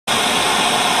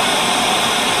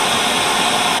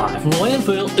Live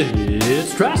from the landfill,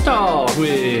 it's Trash Talk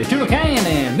with Tuna Cann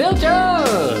and Milk Jug.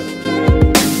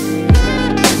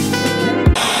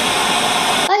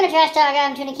 Welcome to Trash Talk.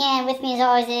 I'm Tuna Cann. With me as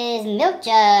always is Milk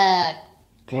Jug.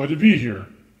 Glad to be here.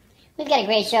 We've got a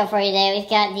great show for you today. We've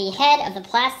got the head of the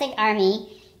Plastic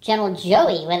Army, General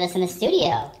Joey, with us in the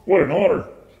studio. What an honor.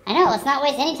 I know, let's not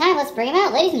waste any time. Let's bring him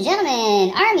out. Ladies and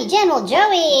gentlemen, Army General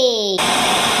Joey.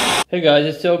 Hey guys,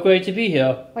 it's so great to be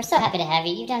here. We're so happy to have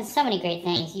you. You've done so many great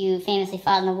things. You famously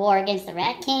fought in the war against the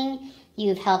Rat King.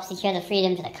 You've helped secure the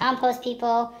freedom to the compost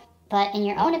people. But in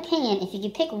your own opinion, if you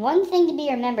could pick one thing to be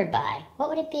remembered by, what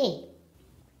would it be?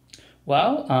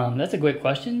 Well, that's a great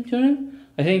question, Tuna.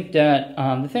 I think that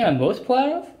the thing I'm most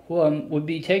proud of would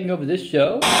be taking over this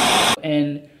show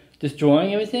and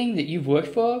destroying everything that you've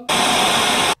worked for,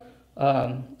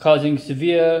 causing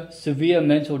severe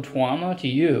mental trauma to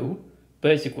you,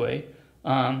 basically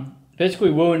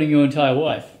ruining your entire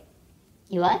life.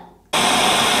 You what?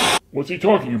 What's he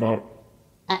talking about?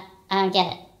 I don't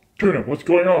get it. Tuna, what's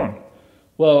going on?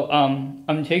 Well,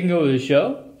 I'm taking over the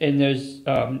show, and there's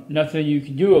nothing you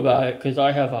can do about it because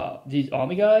I have these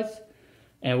army guys,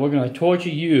 and we're going to torture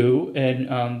you, and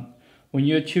when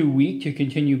you're too weak to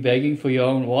continue begging for your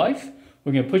own life,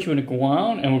 we're going to put you in the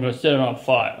ground, and we're going to set it on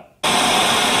fire.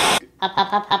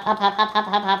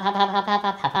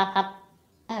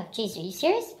 Oh, jeez, are you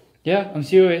serious? Yeah, I'm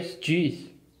serious. Jeez,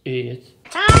 idiots.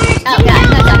 Oh, God,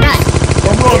 no. I'm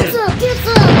running.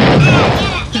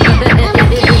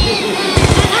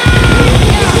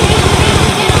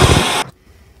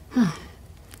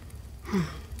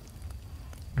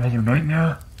 Another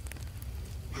nightmare?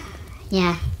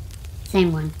 Yeah,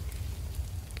 same one.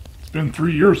 It's been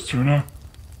 3 years, Tuna.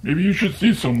 Maybe you should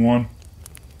see someone.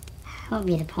 What would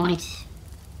be the point?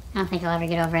 I don't think I'll ever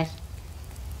get over it.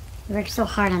 We worked so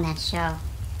hard on that show.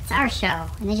 It's our show,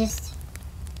 and they just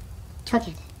took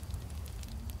it.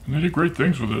 And they did great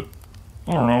things with it.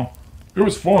 I don't know. It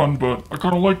was fun, but I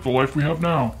kind of like the life we have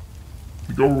now.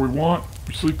 We go where we want,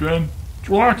 we sleep in. It's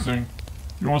relaxing.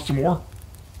 You want some more?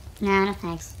 No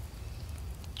thanks.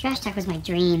 Trash Talk was my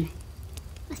dream.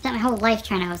 I spent my whole life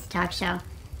trying to host a talk show,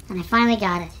 and I finally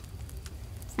got it.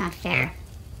 It's not fair.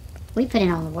 We put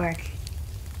in all the work.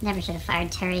 Never should have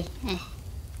fired Terry.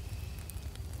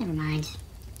 Never mind.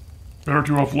 Better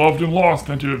to have loved and lost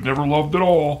than to have never loved at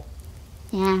all.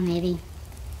 Yeah, maybe.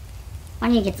 Why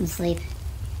don't you get some sleep?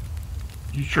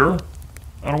 You sure?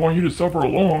 I don't want you to suffer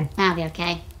alone. I'll be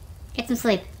okay. Get some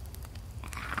sleep.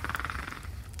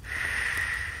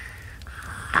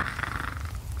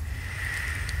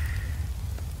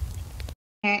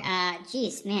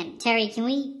 Jeez, man, Terry, can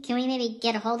we maybe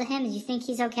get a hold of him? Do you think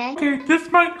he's okay? Okay, this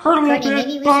might hurt a little Courtney, bit,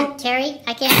 maybe we but... should... Terry,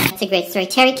 I can't... That's a great story.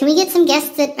 Terry, can we get some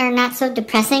guests that are not so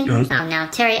depressing? Yes. Oh, no,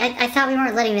 Terry, I thought we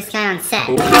weren't letting this guy on set.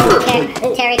 Terry,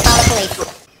 call the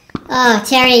police. Oh,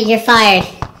 Terry, you're fired.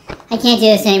 I can't do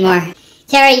this anymore.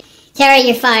 Terry,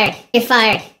 you're fired. You're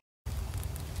fired.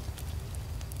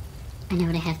 I know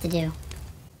what I have to do.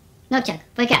 Milk Jug,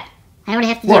 wake up. I know what I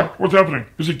have to do. What? What's happening?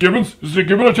 Is it Gibbons? Is it a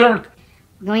Gibbon attack?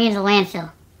 We're going into the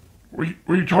landfill. What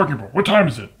are you talking about? What time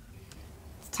is it?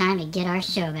 It's time to get our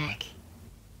show back.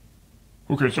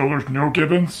 Okay, so there's no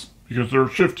Gibbons? Because they're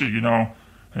shifty, you know.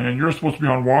 And you're supposed to be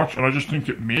on watch, and I just think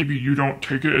that maybe you don't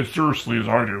take it as seriously as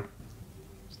I do.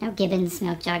 There's no Gibbons,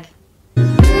 Milk Jug.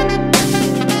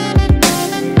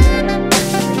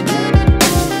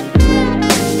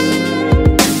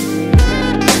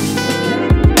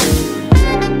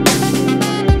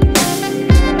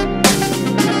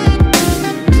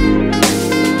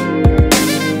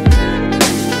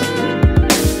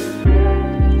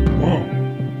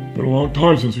 Long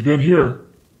time since we've been here.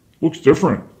 Looks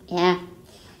different. Yeah.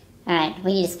 Alright,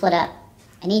 we need to split up.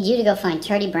 I need you to go find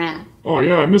Turdy Brown. Oh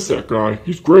yeah, I miss that guy.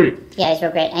 He's great. Yeah, he's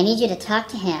real great. I need you to talk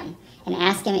to him and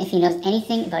ask him if he knows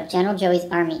anything about General Joey's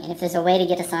army and if there's a way to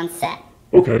get us on set.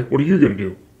 Okay, what are you gonna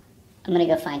do? I'm gonna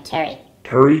go find Terry.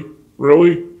 Terry?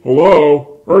 Really?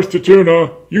 Hello? Where's the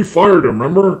Tuna? You fired him,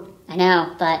 remember? I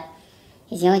know, but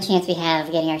he's the only chance we have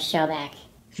of getting our show back.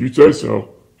 If you say so.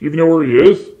 Do you even know where he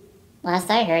is?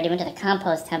 Last I heard, he went to the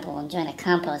compost temple and joined the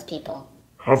compost people.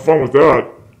 Have fun with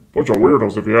that. Bunch of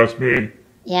weirdos if you ask me.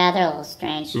 Yeah, they're a little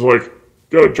strange. It's like,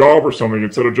 get a job or something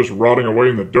instead of just rotting away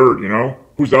in the dirt, you know?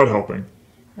 Who's that helping?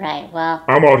 Right, well...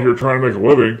 I'm out here trying to make a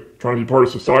living, trying to be part of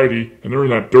society, and they're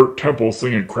in that dirt temple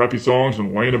singing crappy songs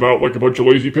and laying about like a bunch of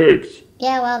lazy pigs.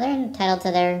 Yeah, well, they're entitled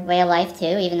to their way of life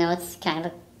too, even though it's kind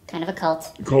of a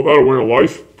cult. You call that a way of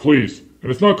life? Please.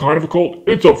 And it's not kind of a cult,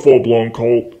 it's a full-blown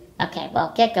cult. Okay,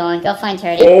 well, get going. Go find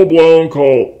Turdy. Full-blown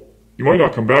cult. You might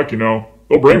not come back, you know.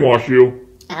 They'll brainwash you.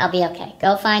 I'll be okay.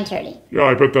 Go find Turdy. Yeah,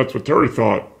 I bet that's what Terry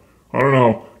thought. I don't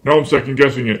know. Now I'm second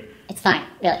guessing it. It's fine,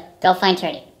 really. Go find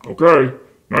Turdy. Okay.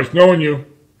 Nice knowing you.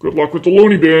 Good luck with the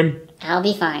loony bin. I'll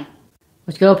be fine.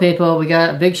 Let's go, people. We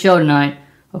got a big show tonight.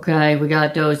 Okay, we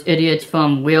got those idiots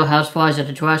from Wheelhouse Flies at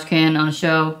the Trash Can on the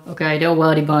show. Okay, they're a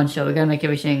worthy bunch, so we gotta make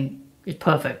everything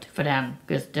perfect for them,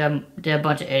 because they're a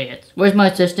bunch of idiots. Where's my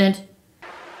assistant?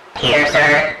 Here,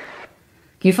 sir.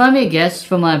 Can you find me a guest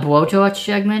for my blowtorch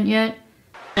segment yet?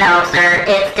 No, sir.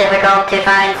 It's difficult to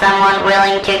find someone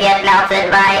willing to get melted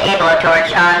by a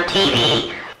blowtorch on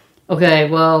TV. Okay,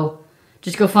 well,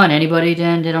 just go find anybody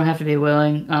then. They don't have to be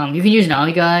willing. You can use an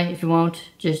army guy if you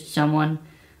want, just someone.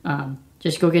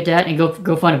 Just go get that and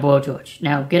go find a blowtorch.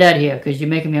 Now, get out of here, because you're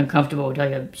making me uncomfortable with all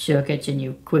your circuits and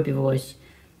your quippy voice.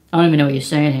 I don't even know what you're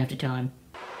saying half the time.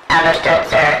 Understood,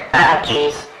 sir. Oh,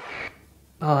 jeez.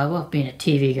 Oh, I love being a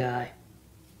TV guy.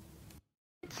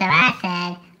 So I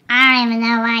said, I don't even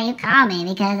know why you called me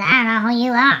because I don't know who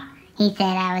you are. He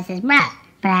said I was his brother,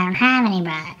 but I don't have any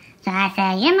brother. So I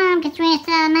said, your mom Katrina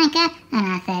Salamanca? And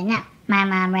I said, no, my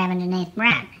mom Reverend Denise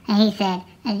Brown. And he said,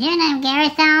 is your name Gary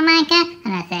Salamanca?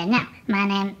 And I said, no, my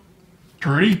name...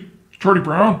 Turdy? It's Turdy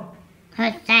Brown?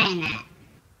 Who's saying that?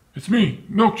 It's me,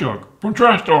 Milk Jug, from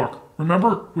Trash Talk.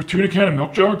 Remember? With Tuna Cann and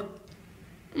Milk Jug?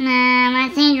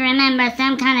 I seem to remember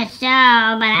some kind of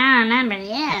show, but I don't remember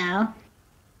you.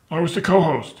 I was the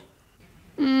co-host.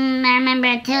 I remember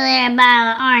a 2-liter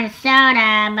bottle of orange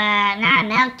soda, but not a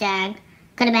milk jug.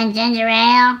 Could have been ginger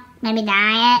ale, maybe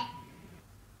diet.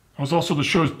 I was also the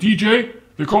show's DJ.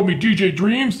 They called me DJ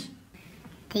Dreams.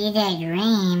 DJ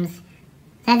Dreams? Is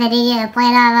that the DJ who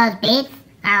played all those beats?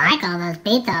 I like all those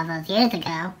beats all those years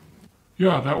ago.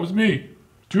 Yeah, that was me.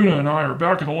 Tuna and I are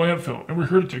back in the landfill, and we're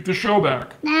here to take the show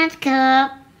back. That's cool.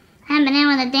 Haven't been in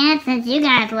with a dance since you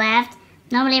guys left.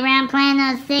 Nobody around playing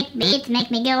those sick beats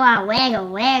make me go all wiggle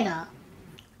wiggle.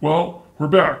 Well, we're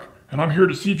back, and I'm here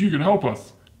to see if you can help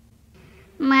us.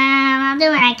 Well, I'll do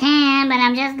what I can, but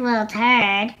I'm just a little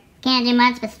turd. Can't do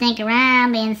much but stink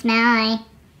around, being smelly.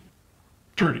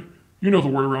 Turdy, you know the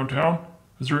word around town.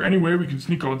 Is there any way we can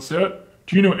sneak on set?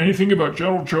 Do you know anything about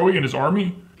General Joey and his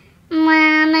army?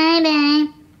 Well,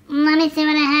 maybe. Let me see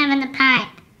what I have in the pipe.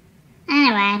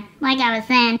 Anyway, like I was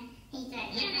saying, he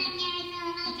said, your name Gary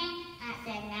Salamanca? I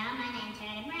said, no, my name's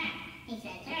Turdy Brown. He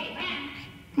said, Turdy Brown?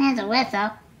 There's a whistle.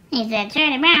 He said,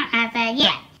 Turdy Brown? I said,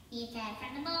 yeah. He said,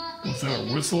 from the bull. Is that a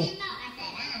whistle?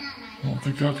 I don't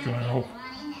think that's gonna help.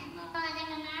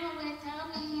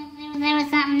 There was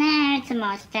something there, some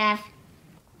more stuff.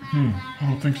 I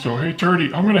don't think so. Hey,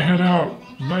 Turdy, I'm gonna head out.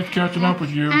 Nice catching up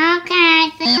with you. Okay,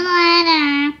 see you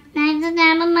later. Thanks for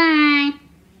stopping by.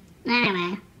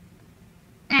 Anyway.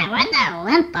 Hey, where'd that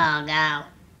limp ball go?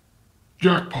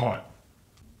 Jackpot.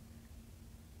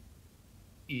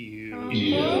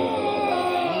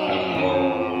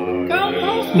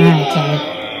 Alright, Ted.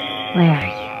 Where are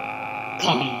you?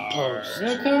 Compost.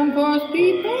 The compost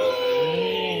people.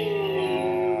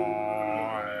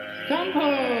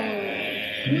 Compost.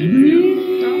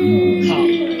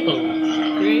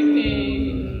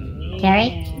 Gary?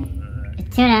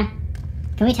 It's Tuna.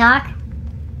 Can we talk?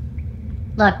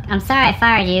 Look, I'm sorry I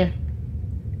fired you.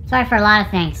 Sorry for a lot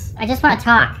of things. I just want to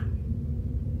talk.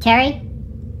 Terry?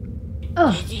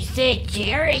 Oh. Did you say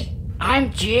Jerry?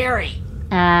 I'm Jerry.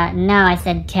 No, I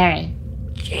said Terry.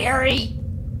 Jerry?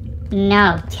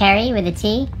 No, Terry with a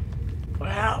T?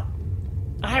 Well,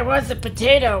 I was a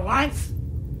potato once,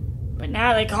 but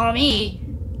now they call me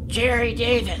Jerry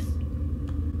Davis.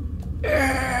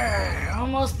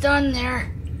 Almost done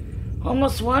there.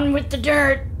 Almost one with the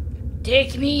dirt.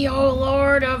 Take me, O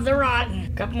Lord of the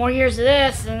Rotten. Couple more years of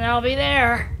this, and I'll be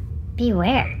there.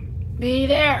 Beware. Be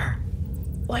there.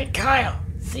 Like Kyle.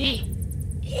 See?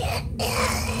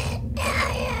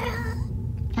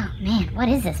 Oh man, what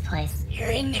is this place? You're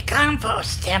in the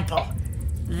compost temple.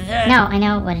 No, I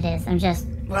know what it is. I'm just...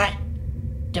 What?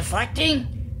 Deflecting?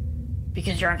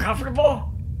 Because you're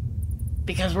uncomfortable?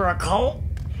 Because we're a cult?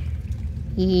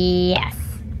 Yes.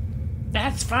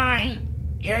 That's fine.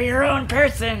 You're your own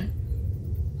person.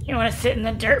 You want to sit in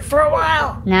the dirt for a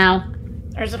while? No.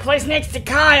 There's a place next to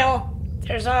Kyle.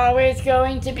 There's always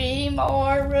going to be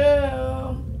more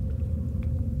room.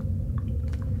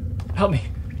 Help me.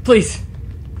 Please.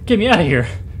 Get me out of here.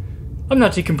 I'm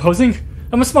not decomposing.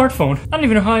 I'm a smartphone. I don't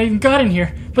even know how I even got in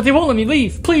here, but they won't let me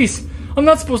leave. Please. I'm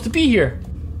not supposed to be here.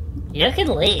 You can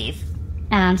leave.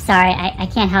 Oh, I'm sorry. I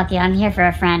can't help you. I'm here for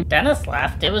a friend. Dennis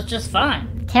left. It was just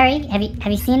fine. Terry? Have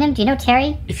you seen him? Do you know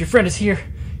Terry? If your friend is here,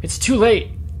 it's too late.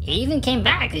 He even came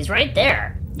back. He's right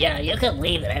there. Yeah, you can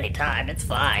leave at any time. It's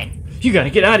fine. You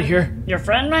gotta get out of here. Your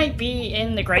friend might be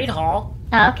in the Great Hall.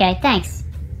 Oh, okay. Thanks.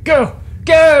 Go!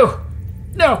 Go!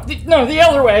 No, the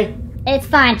other way. It's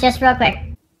fine, just real quick.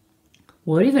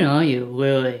 What even are you,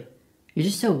 Lily? You're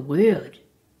just so weird.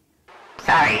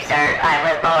 Sorry, sir.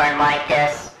 I was born like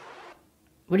this.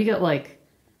 What do you got, like,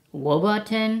 robot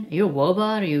 10? Are you a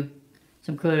robot? Are you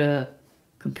some kind of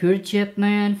computer chip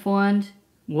man, friend?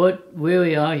 What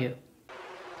really are you?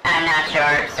 I'm not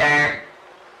sure, sir.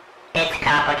 It's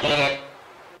complicated.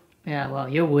 Yeah, well,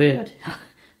 you're weird.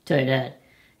 Tell you that.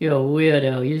 You're a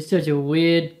weirdo. You're such a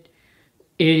weird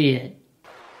idiot.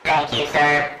 Thank you,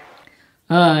 sir.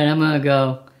 Alright, I'm gonna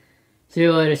go. See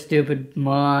you later, stupid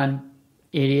moron,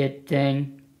 idiot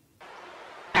thing.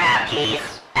 Oh,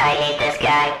 jeez. I hate this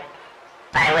guy.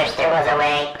 I wish there was a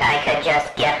way I could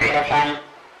just get rid of him.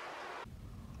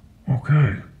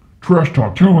 Okay. Trash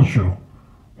Talk Talent Show.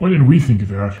 Why didn't we think of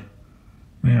that?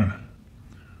 Man.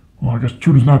 Well, I guess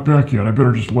Tuna's not back yet. I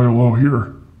better just lay low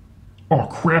here. Oh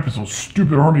crap, it's those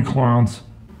stupid army clowns.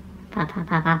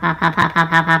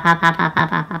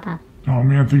 Oh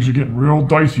man, things are getting real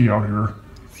dicey out here.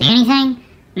 See anything?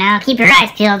 Now keep your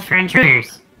eyes peeled for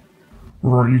intruders.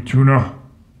 Where are you, Tuna?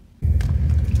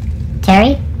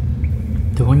 Terry?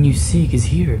 The one you seek is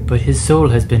here, but his soul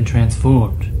has been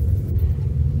transformed.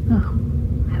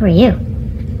 Who are you?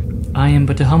 I am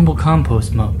but a humble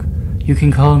compost monk. You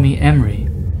can call me Emery.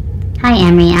 Hi,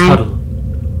 Emery. Tuttle.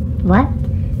 What?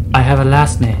 I have a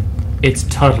last name. It's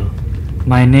Tuttle.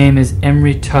 My name is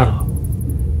Emery Tuttle.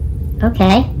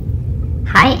 Okay.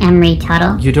 Hi, Emery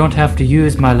Tuttle. You don't have to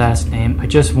use my last name. I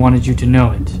just wanted you to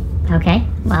know it. Okay,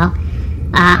 well,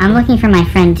 I'm looking for my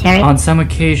friend Terry. On some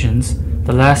occasions,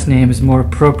 the last name is more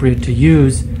appropriate to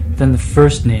use than the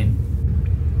first name.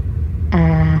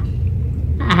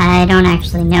 I don't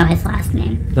actually know his last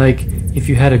name. Like, if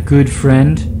you had a good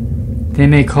friend, they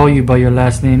may call you by your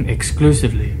last name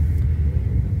exclusively.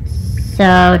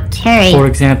 So, Terry... For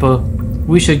example,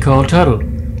 we should call Tuttle.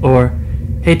 Or,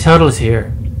 hey, Tuttle's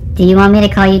here. Do you want me to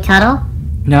call you Tuttle?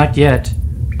 Not yet.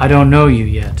 I don't know you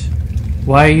yet.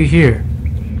 Why are you here?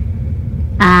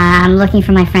 I'm looking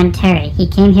for my friend Terry. He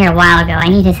came here a while ago. I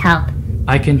need his help.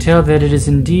 I can tell that it is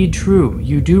indeed true.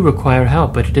 You do require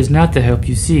help, but it is not the help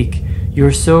you seek.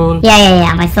 Your soul...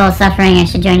 Yeah. My soul is suffering. I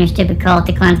should join your stupid cult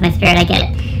to cleanse my spirit. I get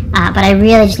it. But I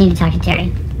really just need to talk to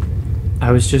Terry.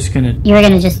 I was just gonna... You were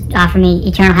gonna just offer me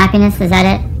eternal happiness? Is that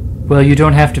it? Well, you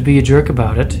don't have to be a jerk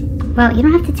about it. Well, you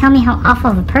don't have to tell me how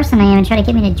awful of a person I am and try to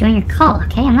get me to join your cult,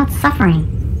 okay? I'm not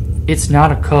suffering. It's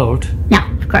not a cult. No,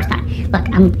 of course not. Look,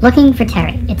 I'm looking for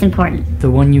Terry. It's important. The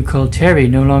one you call Terry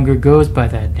no longer goes by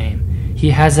that name. He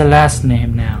has a last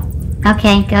name now.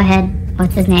 Okay, go ahead.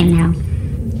 What's his name now?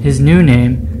 His new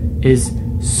name is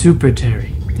Super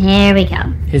Terry. Here we go.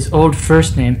 His old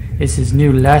first name is his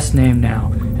new last name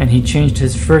now, and he changed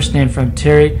his first name from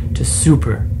Terry to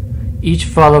Super. Each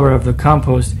follower of the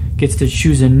compost gets to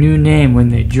choose a new name when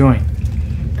they join.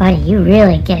 Buddy, you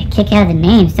really get a kick out of the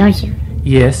names, don't you?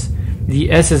 Yes,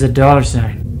 the S is a dollar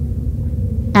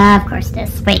sign. Of course it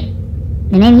is. Wait,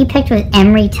 the name you picked was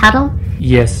Emery Tuttle?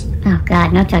 Yes. Oh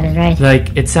god, no Tuttle's right.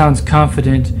 Like, it sounds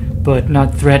confident, but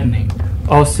not threatening.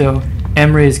 Also,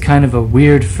 Emery is kind of a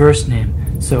weird first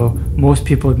name, so most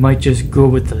people might just go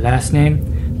with the last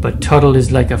name, but Tuttle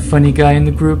is like a funny guy in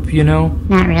the group, you know?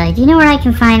 Not really. Do you know where I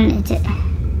can find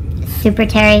Super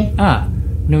Terry? Ah,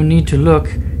 no need to look.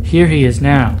 Here he is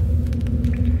now.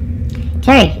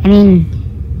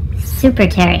 Super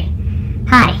Terry.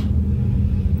 Hi.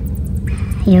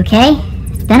 You okay?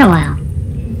 It's been a while.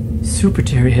 Super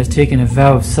Terry has taken a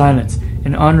vow of silence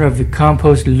in honor of the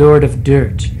compost Lord of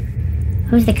Dirt.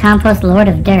 Who's the compost Lord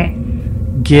of Dirt?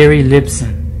 Gary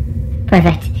Lipson.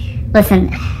 Perfect. Listen,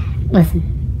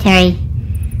 Terry,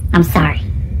 I'm sorry.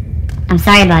 I'm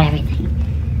sorry about everything.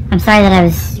 I'm sorry that I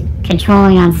was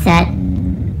controlling on set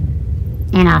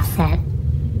and off set.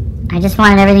 I just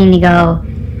wanted everything to go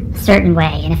a certain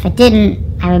way, and if it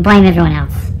didn't, I would blame everyone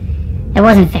else. It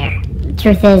wasn't fair. The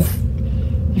truth is,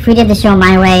 if we did the show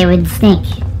my way, it would stink.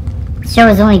 The show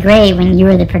was only great when you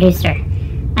were the producer.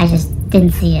 I just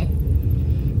didn't see it.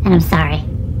 And I'm sorry.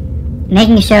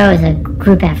 Making a show is a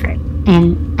group effort,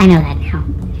 and I know that now.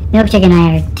 Milkshake and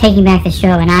I are taking back the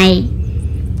show,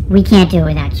 and we can't do it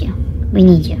without you. We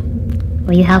need you.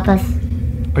 Will you help us?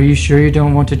 Are you sure you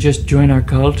don't want to just join our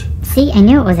cult? See, I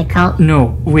knew it was a cult.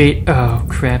 No, wait, oh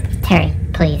crap. Terry,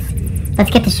 please.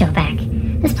 Let's get the show back.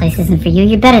 This place isn't for you.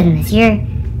 You're better than this.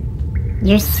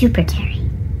 You're Super Terry.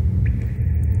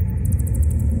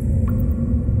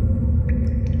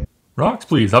 Rocks,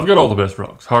 please. I've got all the best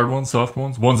rocks. Hard ones, soft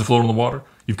ones, ones that float on the water.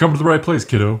 You've come to the right place,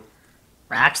 kiddo.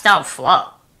 Rocks don't float.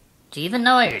 Do you even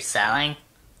know what you're selling?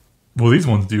 Well, these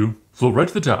ones do. Float right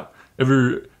to the top.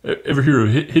 Ever hear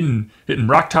of hitting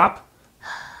rock top?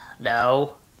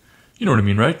 No. You know what I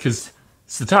mean, right? Because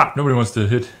it's the top. Nobody wants to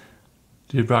hit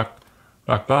rock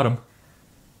bottom.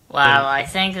 Well, I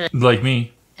think that Like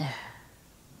me.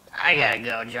 I gotta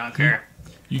go, Junker.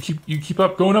 You keep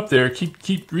up going up there.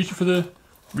 Keep reaching for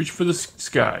the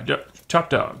sky. Top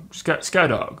dog. Sky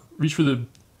dog. Reach for the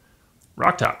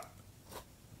rock top.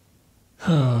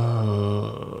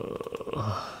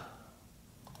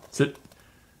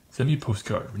 Send me a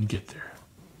postcard when you get there.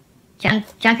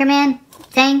 Junker Man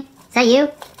thing? Is that you?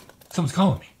 Someone's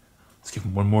calling me. Let's give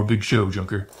him one more big show,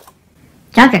 Junker.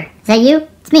 Junker, is that you?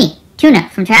 It's me, Tuna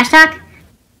from Trash Talk.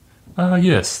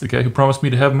 Yes, the guy who promised me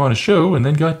to have him on a show and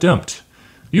then got dumped.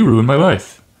 You ruined my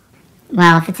life.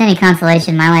 Well, if it's any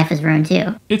consolation, my life was ruined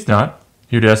too. It's not.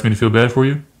 Here to ask me to feel bad for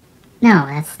you? No,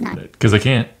 that's not. Because I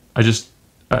can't.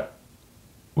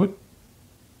 What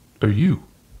are you?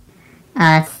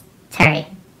 It's Terry.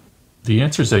 The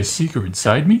answers I seek are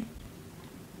inside me?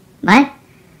 What?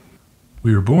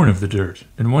 We were born of the dirt,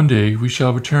 and one day we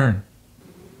shall return.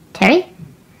 Terry?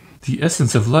 The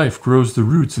essence of life grows the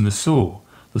roots in the soul.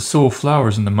 The soul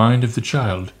flowers in the mind of the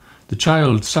child. The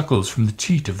child suckles from the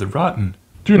teat of the rotten.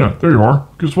 Tuna, there you are.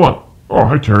 Guess what? Oh,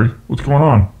 hi, Terry. What's going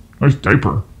on? Nice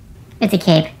diaper. It's a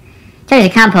cape. Terry's a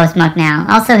compost muck now.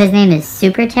 Also, his name is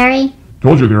Super Terry.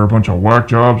 Told you they were a bunch of whack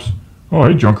jobs. Oh,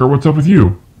 hey, Junker, what's up with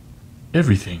you?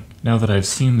 Everything, now that I've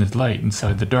seen the light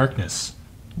inside the darkness.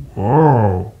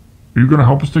 Whoa. Are you going to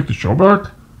help us take the show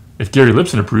back? If Gary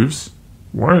Lipson approves.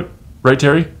 What? Right,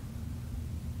 Terry?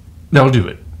 That'll do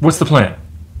it. What's the plan?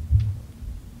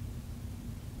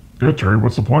 Yeah, Terry,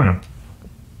 what's the plan?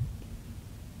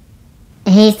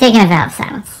 He's taking a vow of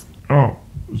silence. Oh,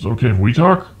 is it okay if we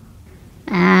talk?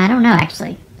 I don't know,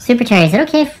 actually. Super Terry, is it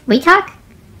okay if we talk?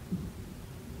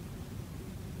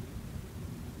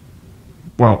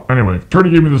 Well, anyway,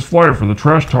 Terry gave me this flyer for the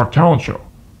Trash Talk talent show.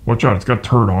 Watch out, it's got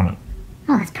turd on it.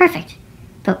 Oh, that's perfect.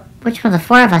 But which one of the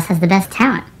four of us has the best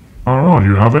talent? I don't know, do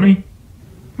you have any?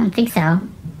 I don't think so.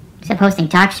 Except hosting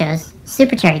talk shows.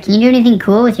 Super Terry, can you do anything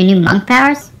cool with your new monk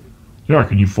powers? Yeah,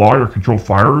 can you fly or control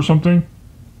fire or something?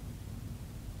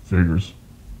 Figures.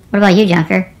 What about you,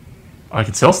 Junker? I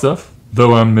can sell stuff,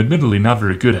 though I'm admittedly not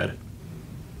very good at it.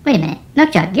 Wait a minute.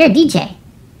 Milkjug, you're a DJ.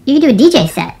 You can do a DJ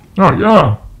set. Oh,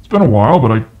 yeah. It's been a while,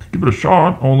 but I could give it a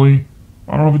shot, only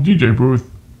I don't have a DJ booth.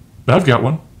 I've got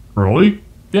one. Really?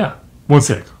 Yeah. One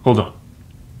sec. Hold on.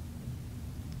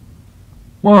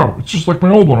 Wow, it's just like my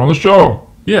old one on the show.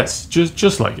 Yes,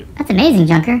 just like it. That's amazing,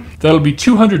 Junker. That'll be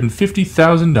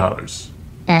 $250,000.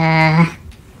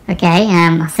 Okay,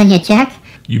 I'll send you a check.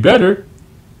 You better,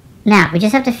 Now, we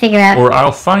just have to figure out... or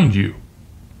I'll find you.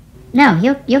 No,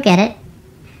 you'll get it.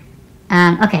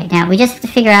 Okay, now we just have to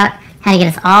figure out how to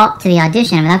get us all to the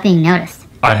audition without being noticed.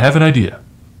 I have an idea.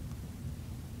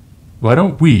 Why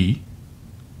don't we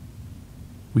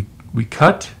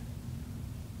cut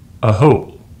a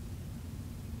hole,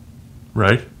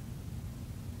 right?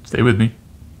 Stay with me.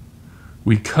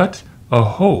 We cut a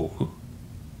hole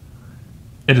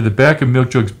into the back of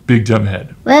Milkjug's big dumb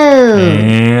head. Whoa!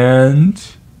 And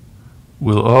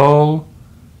we'll all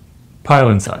pile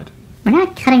inside. We're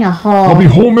not cutting a hole. I'll be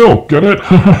whole milk, get it?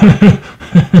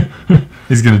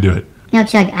 He's gonna do it.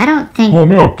 Milkjug, I don't think... Whole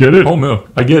milk, get it? Whole milk.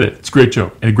 I get it. It's a great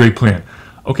joke and a great plan.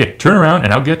 Okay, turn around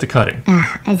and I'll get to cutting.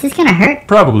 Is this gonna hurt?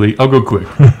 Probably. I'll go quick.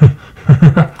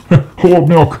 Whole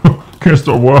milk. Can't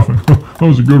stop laughing. That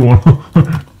was a good one.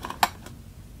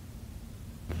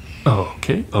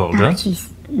 Okay, all Oh, done. jeez.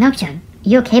 Milkjug,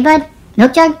 you okay, bud?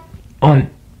 Milkjug? I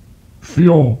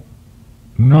feel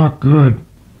not good.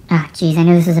 Ah, jeez, I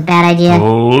knew this was a bad idea.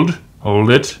 Hold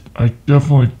it. I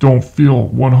definitely don't feel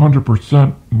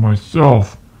 100%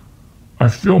 myself. I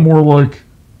feel more like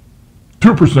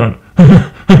 2%.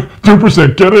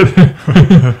 2%, get it?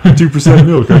 2%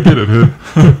 milk, I get it.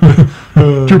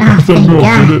 2% milk,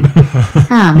 God. get it?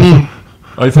 Oh, man.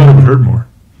 I thought it would hurt more.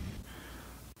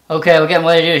 Okay, we're getting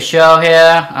ready to do a show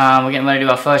here. We're getting ready to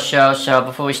do our first show. So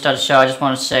before we start the show, I just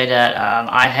want to say that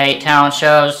I hate talent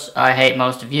shows. I hate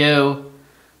most of you.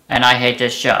 And I hate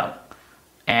this show.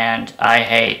 And I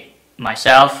hate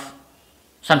myself.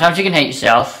 Sometimes you can hate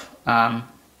yourself. I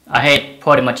hate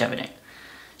pretty much everything.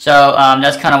 So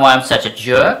that's kind of why I'm such a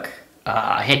jerk.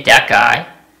 I hate that guy.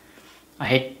 I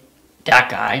hate that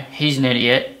guy. He's an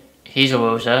idiot. He's a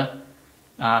loser.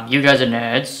 You guys are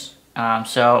nerds.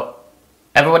 So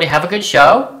everybody have a good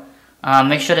show.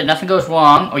 Make sure that nothing goes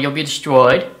wrong or you'll be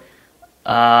destroyed.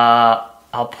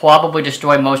 I'll probably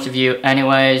destroy most of you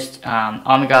anyways.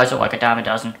 Army guys are like a dime a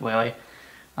dozen, really.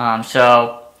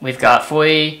 So we've got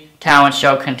 3 talent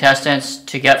show contestants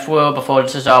to get through before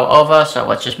this is all over, so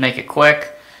let's just make it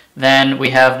quick. Then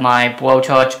we have my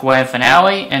blowtorch grand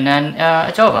finale, and then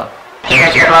it's over.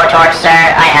 Here's your blowtorch, sir.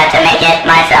 I had to make it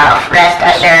myself. Rest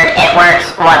assured, it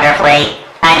works wonderfully.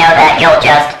 I know that you'll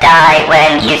just die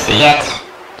when you see it.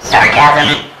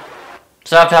 Sarcasm.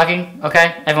 Stop talking,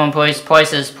 okay? Everyone, please.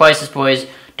 Places, please.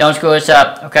 Don't screw us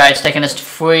up, okay? It's taken us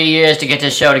 3 years to get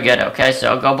this show together, okay?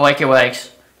 So go break your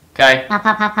legs, okay?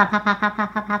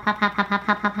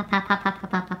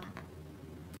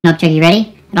 Milk Jug, you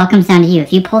ready? It all comes down to you.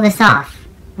 If you pull this off,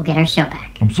 we'll get our show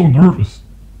back. I'm so nervous.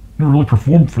 Never really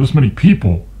performed for this many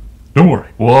people. Don't worry,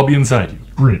 we'll all be inside you.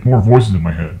 Great, more voices in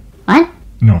my head. What?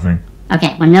 Nothing.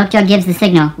 Okay, when Milk Jug gives the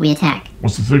signal, we attack.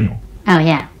 What's the signal? Oh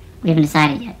yeah, we haven't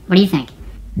decided yet. What do you think?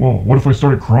 Well, what if I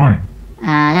started crying?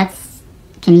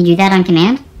 Can you do that on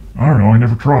command? I don't know, I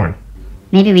never tried.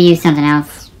 Maybe we use something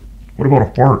else. What about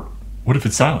a fart? What if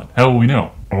it's silent? How will we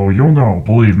know? Oh, you'll know,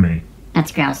 believe me.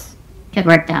 That's gross. Good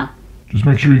work, though. Just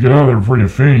make sure you get out of there before you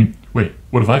faint. Wait,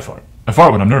 what if I fart? I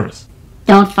fart when I'm nervous.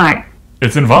 Don't fart.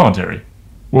 It's involuntary.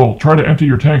 Well, try to empty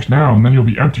your tanks now, and then you'll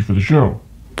be empty for the show.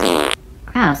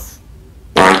 Gross.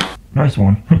 Nice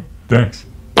one. Thanks.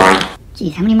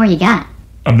 Geez, how many more you got?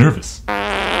 I'm nervous.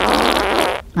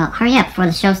 Well, hurry up before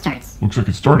the show starts. Looks like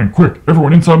it's starting. Quick,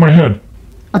 everyone inside my head.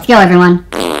 Let's go, everyone.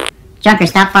 Junker,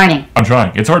 stop farting. I'm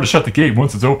trying. It's hard to shut the gate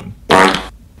once it's open.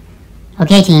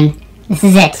 Okay, team. This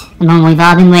is it. The moment we've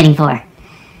all been waiting for.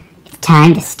 It's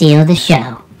time to steal the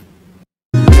show.